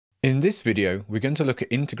In this video, we're going to look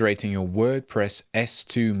at integrating your WordPress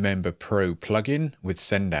S2Member-Pro plugin with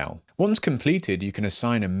SendOwl. Once completed, you can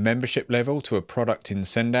assign a membership level to a product in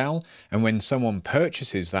SendOwl, and when someone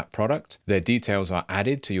purchases that product, their details are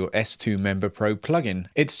added to your S2Member-Pro plugin.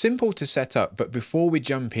 It's simple to set up, but before we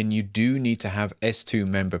jump in, you do need to have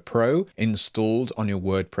S2Member-Pro installed on your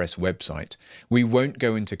WordPress website. We won't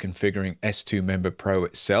go into configuring S2Member-Pro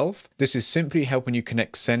itself. This is simply helping you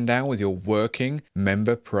connect SendOwl with your working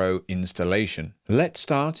Member-Pro installation. Let's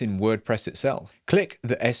start in WordPress itself. Click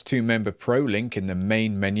the S2Member-Pro link in the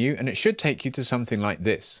main menu and it should take you to something like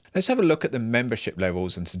this. Let's have a look at the membership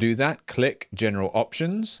levels, and to do that, click General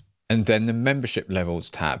Options and then the Membership Levels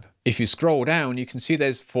tab. If you scroll down, you can see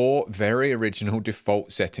there's 4 very original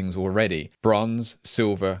default settings already: Bronze,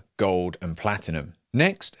 Silver, Gold and Platinum.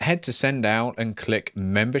 Next, head to SendOwl and click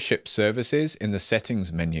Membership Services in the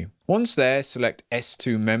Settings menu. Once there, select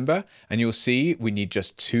S2 Member and you'll see we need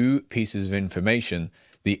just 2 pieces of information: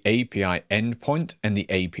 the API endpoint and the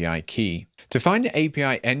API key. To find the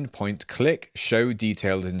API endpoint, click Show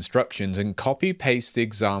Detailed Instructions and copy-paste the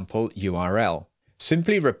example URL.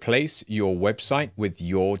 Simply replace your website with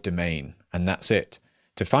your domain, and that's it.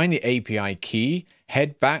 To find the API key,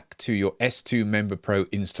 head back to your S2Member-Pro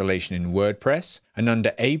installation in WordPress, and under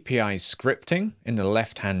API Scripting in the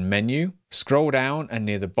left-hand menu, scroll down and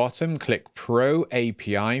near the bottom, click Pro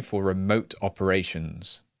API for Remote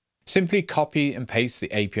Operations. Simply copy and paste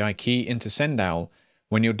the API key into SendOwl.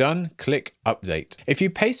 When you're done, click Update. If you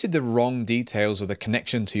pasted the wrong details or the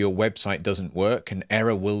connection to your website doesn't work, an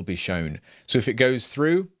error will be shown. So if it goes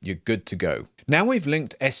through, you're good to go. Now we've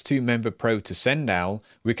linked S2Member-Pro to SendOwl,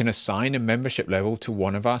 we can assign a membership level to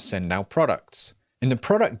one of our SendOwl products. In the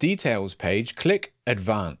Product Details page, click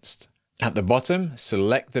Advanced. At the bottom,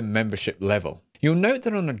 select the membership level. You'll note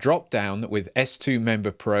that on a drop-down that with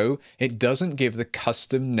S2Member-Pro, it doesn't give the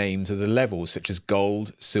custom names of the levels such as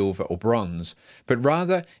Gold, Silver or Bronze, but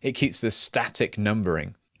rather it keeps the static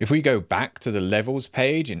numbering. If we go back to the Levels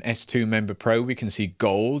page in S2Member-Pro, we can see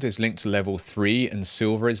Gold is linked to level 3 and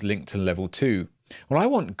Silver is linked to level 2. Well, I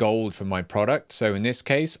want Gold for my product, so in this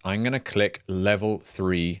case, I'm going to click Level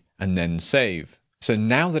 3 and then Save. So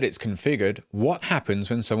now that it's configured, what happens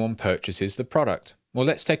when someone purchases the product? Well,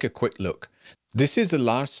 let's take a quick look. This is the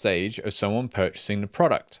last stage of someone purchasing the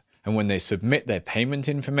product, and when they submit their payment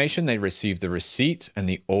information, they receive the receipt and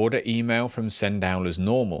the order email from SendOwl as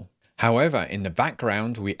normal. However, in the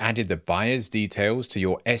background, we added the buyer's details to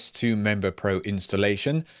your S2Member-Pro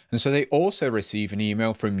installation, and so they also receive an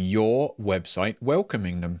email from your website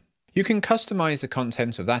welcoming them. You can customize the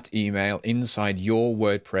content of that email inside your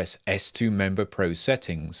WordPress S2Member-Pro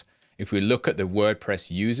settings. If we look at the WordPress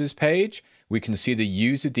users page, we can see the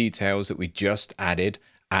user details that we just added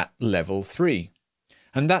at level 3.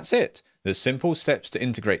 And that's it. The simple steps to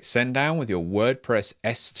integrate SendOwl with your WordPress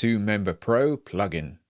S2Member-Pro plugin.